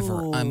 Whoa.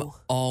 Ever. I'm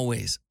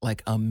always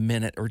like a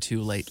minute or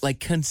two late,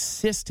 like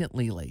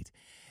consistently late.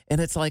 And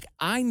it's like,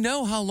 I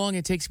know how long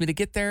it takes me to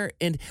get there.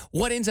 And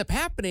what ends up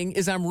happening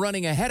is I'm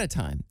running ahead of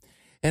time.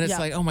 And it's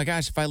like, oh my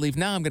gosh, if I leave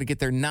now, I'm going to get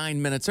there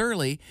 9 minutes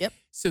early. Yep.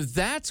 So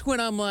that's when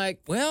I'm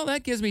like, well,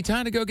 that gives me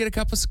time to go get a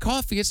cup of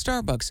coffee at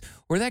Starbucks.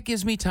 Or that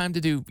gives me time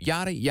to do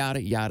yada,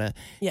 yada, yada.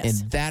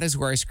 Yes. And that is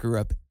where I screw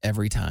up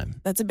every time.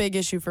 That's a big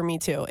issue for me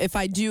too. If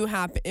I do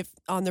if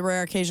on the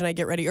rare occasion I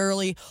get ready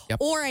early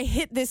or I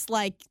hit this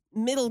like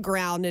middle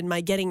ground in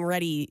my getting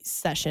ready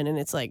session and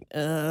it's like,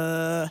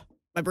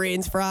 my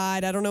brain's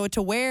fried. I don't know what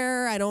to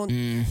wear.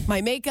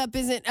 My makeup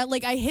isn't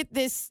like I hit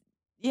this.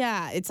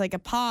 Yeah, it's like a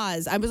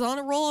pause. I was on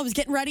a roll. I was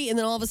getting ready. And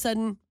then all of a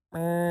sudden,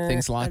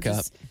 things lock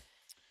up.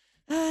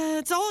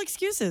 It's all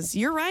excuses.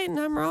 You're right and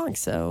I'm wrong.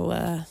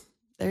 So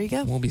there you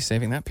go. We'll be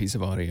saving that piece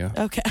of audio.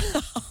 Okay.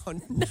 Oh,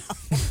 no.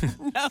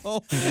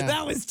 No. Yeah.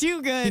 That was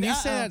too good. Can you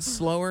say that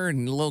slower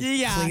and a little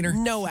cleaner?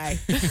 No way.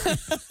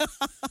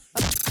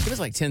 It was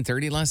like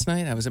 10:30 last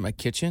night. I was in my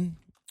kitchen.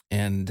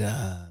 And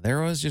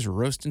there I was just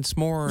roasting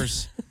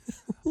s'mores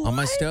on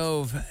my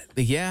stove.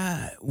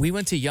 Yeah, we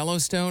went to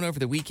Yellowstone over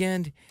the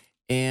weekend.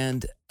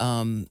 And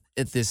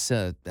at this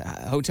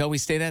hotel we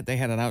stayed at, they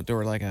had an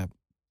outdoor, like a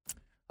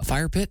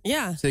fire pit.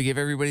 Yeah. So they gave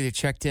everybody that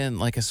checked in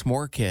like a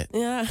s'more kit.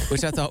 Yeah.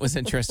 Which I thought was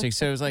interesting.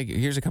 So it was like,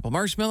 here's a couple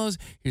marshmallows.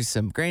 Here's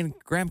some graham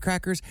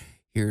crackers.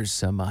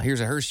 Here's a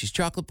Hershey's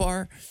chocolate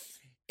bar.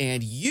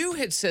 And you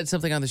had said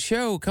something on the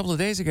show a couple of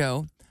days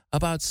ago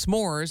about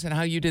s'mores and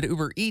how you did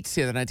Uber Eats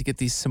the other night to get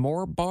these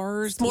s'more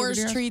bars.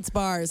 S'mores treats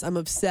bars. I'm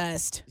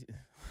obsessed.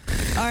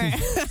 All right.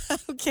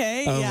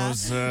 Okay.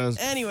 Yeah.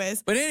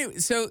 Anyways. But anyway,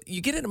 so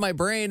you get into my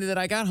brain that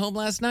I got home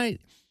last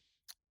night.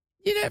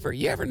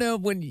 You ever know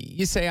when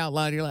you say out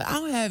loud, you're like, I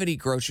don't have any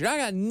groceries. I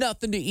got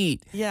nothing to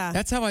eat. Yeah.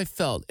 That's how I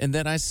felt. And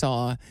then I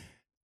saw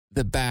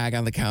the bag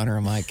on the counter.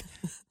 I'm like,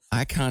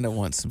 I kind of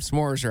want some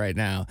s'mores right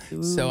now.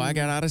 Ooh. So I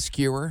got out a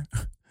skewer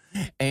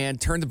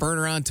and turned the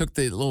burner on, took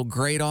the little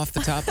grate off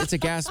the top. It's a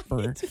gas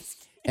burner.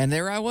 And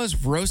there I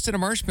was, roasting a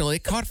marshmallow.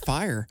 It caught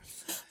fire.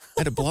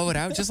 I had to blow it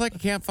out just like a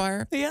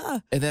campfire. Yeah.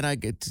 And then I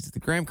get the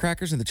graham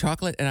crackers and the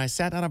chocolate, and I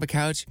sat down on a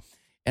couch.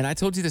 And I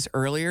told you this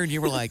earlier, and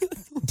you were like,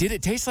 did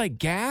it taste like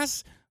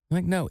gas? I'm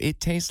like, no,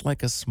 it tastes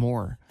like a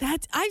s'more.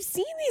 I've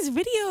seen these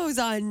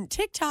videos on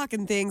TikTok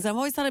and things. I've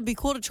always thought it'd be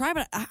cool to try,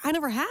 but I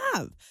never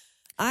have.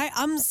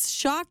 I'm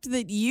shocked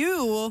that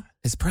you...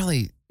 It's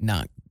probably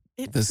not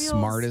the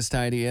smartest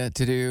idea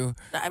to do,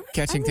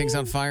 catching things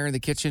on fire in the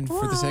kitchen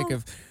for the sake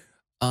of...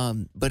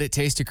 but it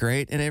tasted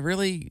great, and it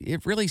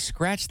really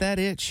scratched that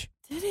itch.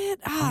 Did it?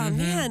 Oh,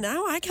 man.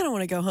 Now I kind of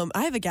want to go home.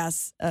 I have a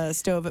gas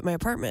stove at my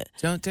apartment.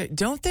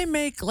 Don't they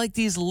make like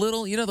these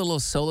little, the little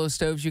solo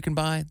stoves you can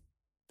buy?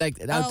 Like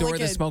outdoor,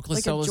 the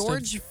smokeless solo stove. Like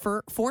a George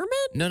Foreman?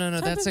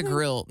 No, that's a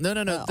grill. No,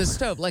 the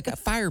stove, like a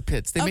fire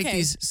pits. They make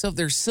these, so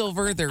they're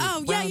silver, they're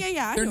round,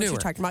 yeah. I they're know newer. what you're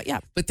talking about, yeah.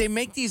 But they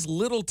make these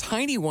little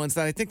tiny ones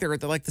that I think they're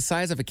like the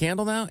size of a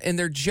candle now, and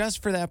they're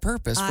just for that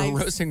purpose, for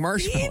roasting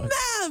marshmallows. Seen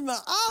them.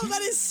 Oh,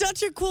 that is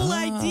such a cool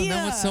idea.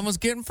 Know what someone's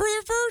getting for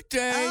their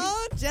birthday.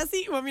 Oh,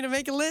 Jesse, you want me to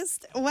make a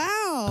list?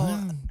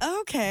 Wow.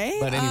 Okay.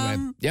 But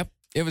anyway, yep,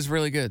 it was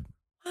really good.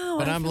 Oh,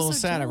 but I'm a little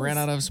sad. Jealous. I ran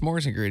out of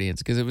s'mores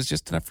ingredients because it was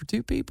just enough for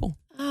 2 people.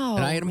 Oh,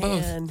 and I ate them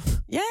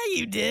both. Yeah,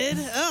 you did.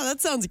 Oh,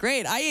 that sounds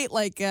great. I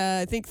ate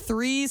I think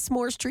 3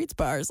 s'mores treats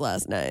bars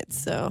last night.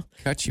 So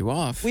cut you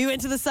off. We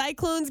went to the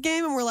Cyclones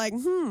game and we're like,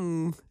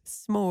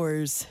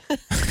 s'mores.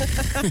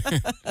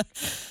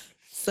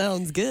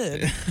 Sounds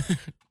good.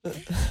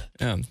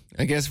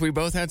 I guess we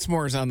both had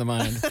s'mores on the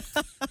mind.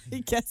 I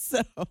guess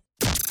so.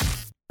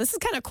 This is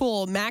kind of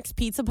cool. Max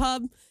Pizza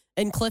Pub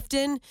in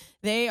Clifton,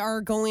 they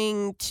are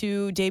going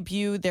to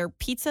debut their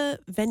pizza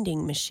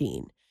vending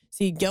machine.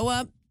 So you go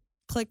up,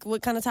 click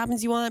what kind of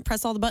toppings you want,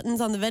 press all the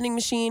buttons on the vending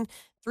machine.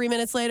 3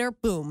 minutes later,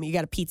 boom, you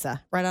got a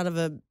pizza right out of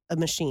a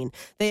machine.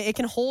 It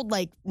can hold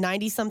like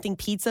 90-something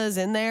pizzas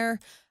in there.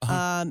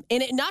 And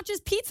it not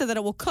just pizza that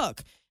it will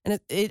cook. And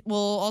it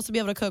will also be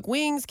able to cook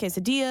wings,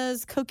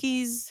 quesadillas,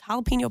 cookies,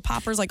 jalapeno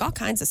poppers, like all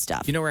kinds of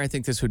stuff. You know where I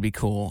think this would be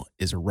cool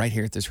is right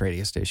here at this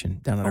radio station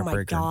down at our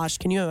break room. Oh my gosh,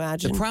 can you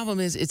imagine? The problem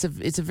is it's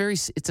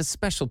a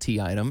specialty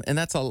item, and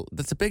that's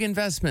a big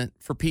investment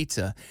for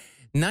pizza.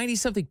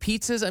 90-something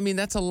pizzas, I mean,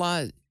 that's a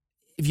lot.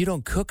 If you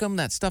don't cook them,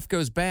 that stuff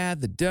goes bad,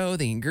 the dough,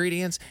 the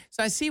ingredients.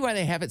 So I see why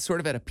they have it sort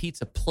of at a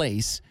pizza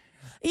place.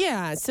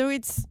 Yeah, so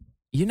it's...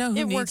 You know who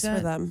it needs works that?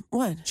 for them.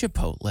 What?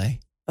 Chipotle.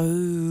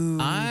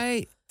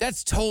 Oh.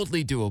 That's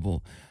totally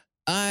doable.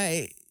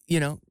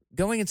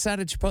 Going inside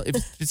a Chipotle,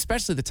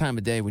 especially the time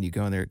of day when you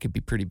go in there, it could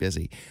be pretty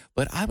busy.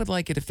 But I would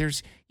like it if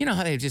there's,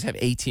 how they just have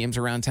ATMs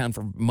around town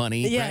for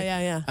money. Yeah, right?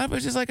 yeah. I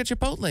was just like a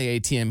Chipotle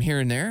ATM here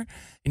and there.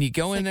 And you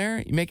go in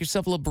there, you make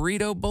yourself a little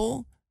burrito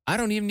bowl. I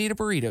don't even need a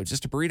burrito,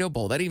 just a burrito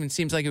bowl. That even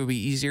seems like it would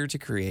be easier to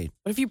create.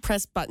 What if you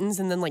press buttons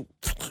and then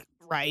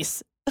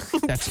rice?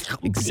 That's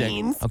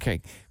exactly.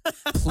 Okay.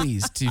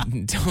 Please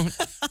don't.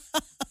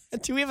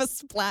 Do we have a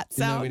splat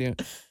sound? No, we do.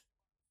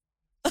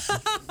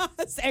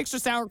 It's extra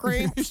sour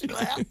cream.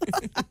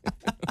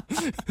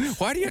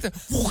 Why do you have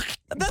to?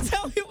 That's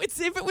how it would.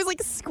 If it was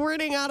like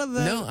squirting out of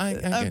the. No,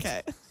 I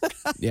okay.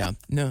 Yeah,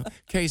 no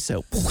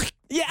queso.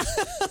 Yeah.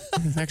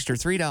 Extra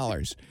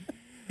 $3.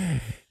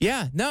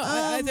 Yeah, no,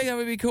 I think that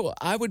would be cool.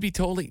 I would be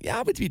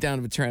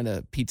down with trying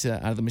a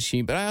pizza out of the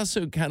machine, but I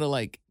also kind of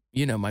like.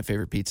 My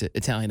favorite pizza,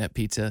 Italianette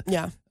pizza.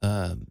 Yeah.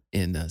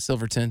 In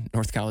Silverton,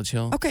 North College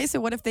Hill. Okay,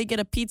 so what if they get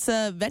a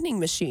pizza vending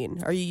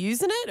machine? Are you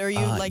using it, or are you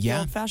the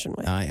old-fashioned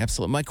way?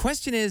 Absolutely. My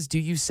question is, do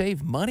you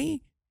save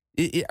money?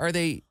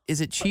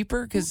 Is it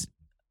cheaper? Because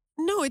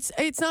no,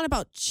 it's not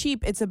about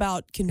cheap. It's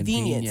about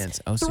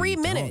convenience. Oh, so 3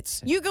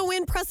 minutes. You go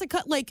in, press a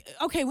cut.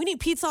 Okay, we need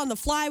pizza on the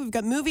fly. We've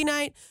got movie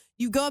night.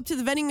 You go up to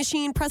the vending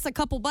machine, press a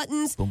couple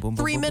buttons. Boom, boom,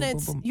 3 boom,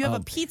 minutes. boom, boom, boom. You have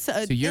a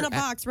pizza in a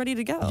box ready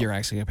to go. You're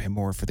actually going to pay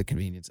more for the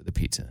convenience of the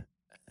pizza.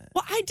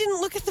 Well, I didn't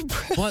look at the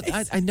price. Well,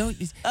 I know.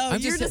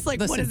 You're just like,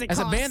 listen, what does it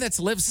cost? As a man that's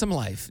lived some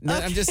life,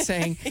 I'm just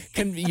saying,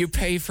 you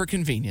pay for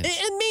convenience.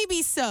 And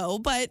maybe so,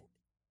 but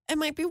it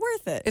might be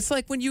worth it. It's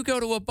like when you go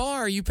to a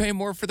bar, you pay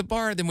more for the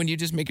bar than when you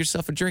just make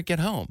yourself a drink at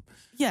home.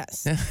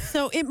 Yes.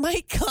 So it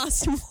might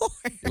cost more.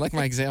 You like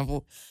my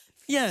example?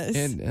 Yes.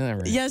 All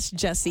right. Yes,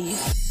 Jesse.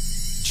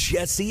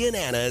 Jesse and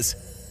Anna's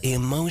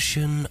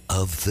Emotion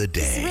of the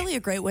Day. It's really a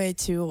great way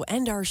to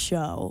end our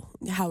show.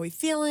 How we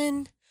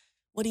feeling?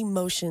 What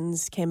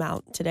emotions came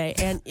out today?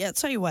 And I'll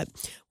tell you what,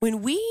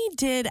 when we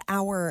did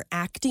our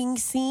acting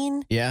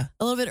scene a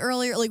little bit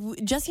earlier, like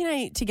Jesse and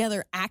I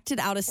together acted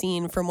out a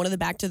scene from one of the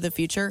Back to the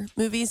Future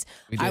movies.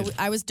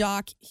 I was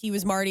Doc, he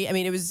was Marty. I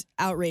mean, it was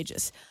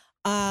outrageous.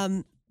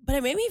 But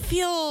it made me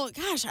feel,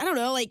 gosh, I don't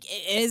know, like,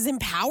 is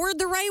empowered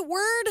the right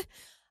word?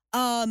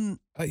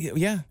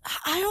 Yeah.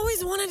 I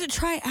always wanted to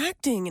try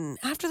acting, and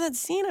after that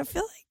scene, I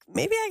feel like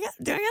maybe I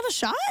got a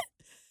shot.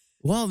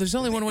 Well, there's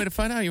only one way to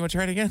find out. You want to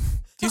try it again?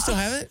 Do you still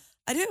have it?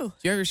 I do. Do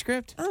you have your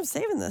script? I'm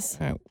saving this.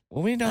 All right.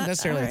 Well, we don't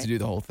necessarily have to do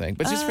the whole thing,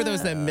 but just for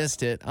those that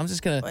missed it, I'm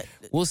just gonna.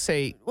 We'll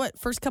say what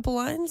first couple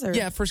lines? Or?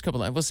 Yeah, first couple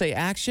lines. We'll say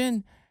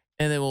action,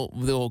 and then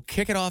we'll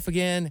kick it off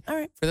again. All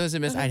right. For those that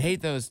missed, I'd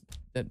hate those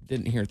that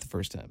didn't hear it the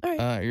first time. All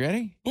right. You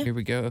ready? Yeah. Here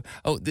we go.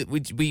 Oh,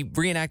 we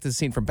reenacted the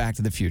scene from Back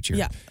to the Future.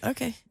 Yeah.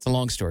 Okay. It's a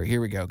long story. Here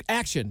we go.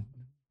 Action.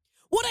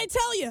 What'd I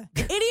tell you?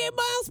 88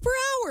 miles per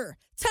hour.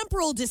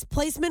 Temporal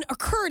displacement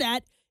occurred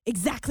at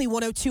exactly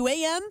 1:02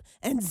 a.m.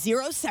 and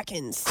 0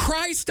 seconds.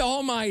 Christ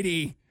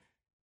almighty.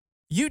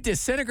 You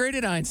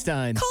disintegrated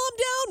Einstein. Calm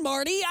down,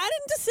 Marty. I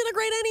didn't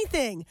disintegrate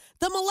anything.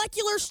 The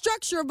molecular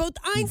structure of both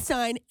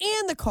Einstein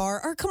and the car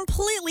are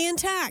completely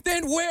intact.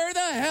 Then where the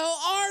hell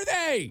are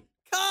they?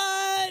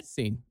 Cut.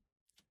 Scene.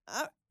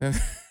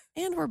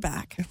 And we're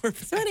back.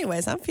 So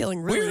anyways, I'm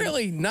feeling really... We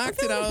really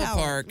knocked it out of the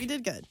park. We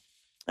did good.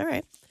 All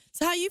right.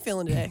 So how are you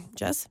feeling today,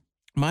 Jess?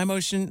 My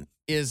emotion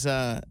is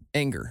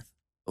anger.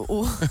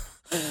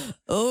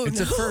 It's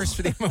a first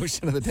for the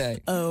emotion of the day.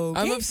 Okay.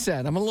 I'm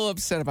upset. I'm a little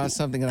upset about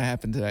something that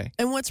happened today.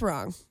 And what's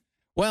wrong?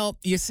 Well,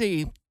 you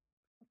see,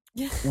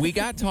 we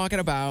got talking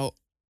about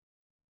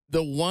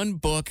the one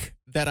book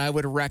that I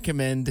would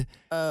recommend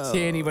to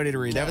anybody to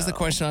read. That was the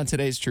question on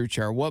today's True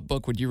Chart. What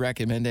book would you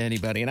recommend to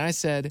anybody? And I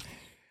said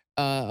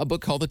a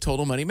book called The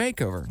Total Money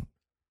Makeover.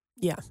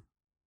 Yeah.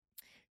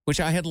 Which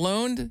I had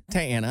loaned to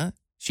Anna.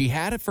 She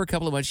had it for a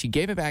couple of months. She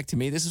gave it back to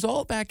me. This is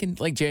all back in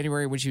like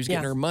January when she was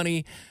getting her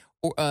money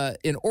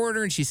in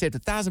order, and she saved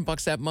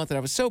 $1,000 that month. And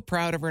I was so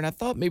proud of her, and I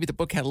thought maybe the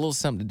book had a little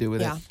something to do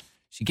with it.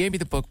 She gave me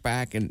the book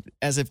back, and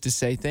as if to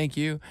say thank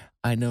you,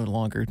 I no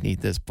longer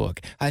need this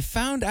book. I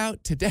found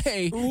out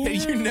today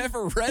that you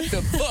never read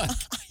the book.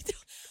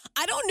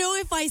 I don't know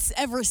if I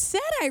ever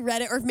said I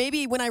read it, or if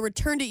maybe when I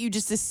returned it, you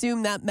just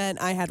assumed that meant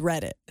I had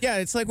read it. Yeah,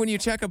 it's like when you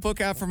check a book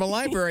out from a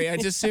library. I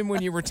just assume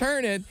when you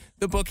return it,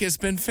 the book has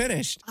been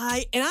finished.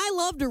 I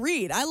love to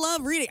read. I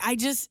love reading. I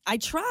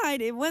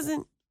tried. It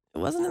wasn't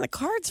in the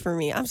cards for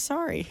me. I'm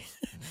sorry.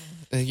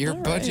 Your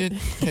budget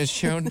has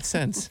shown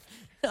sense.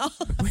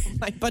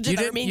 My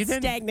budget remains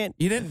stagnant.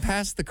 You didn't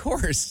pass the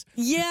course.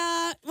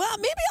 Yeah. Well,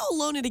 maybe I'll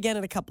loan it again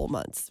in a couple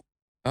months.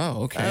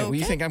 Oh, okay. Well,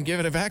 you think I'm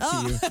giving it back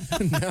to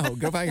you? No,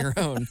 go buy your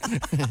own.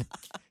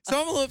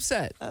 So I'm a little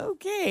upset.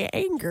 Okay,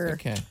 anger.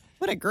 Okay.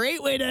 What a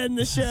great way to end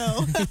the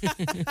show.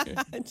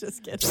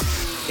 Just kidding.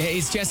 Hey,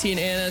 it's Jesse and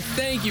Anna.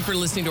 Thank you for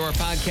listening to our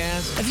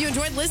podcast. If you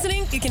enjoyed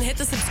listening, you can hit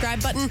the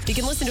subscribe button. You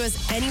can listen to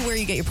us anywhere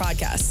you get your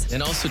podcasts.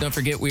 And also, don't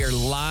forget, we are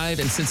live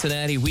in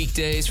Cincinnati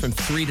weekdays from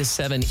 3 to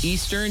 7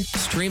 Eastern.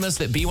 Stream us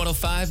at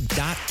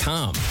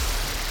B105.com.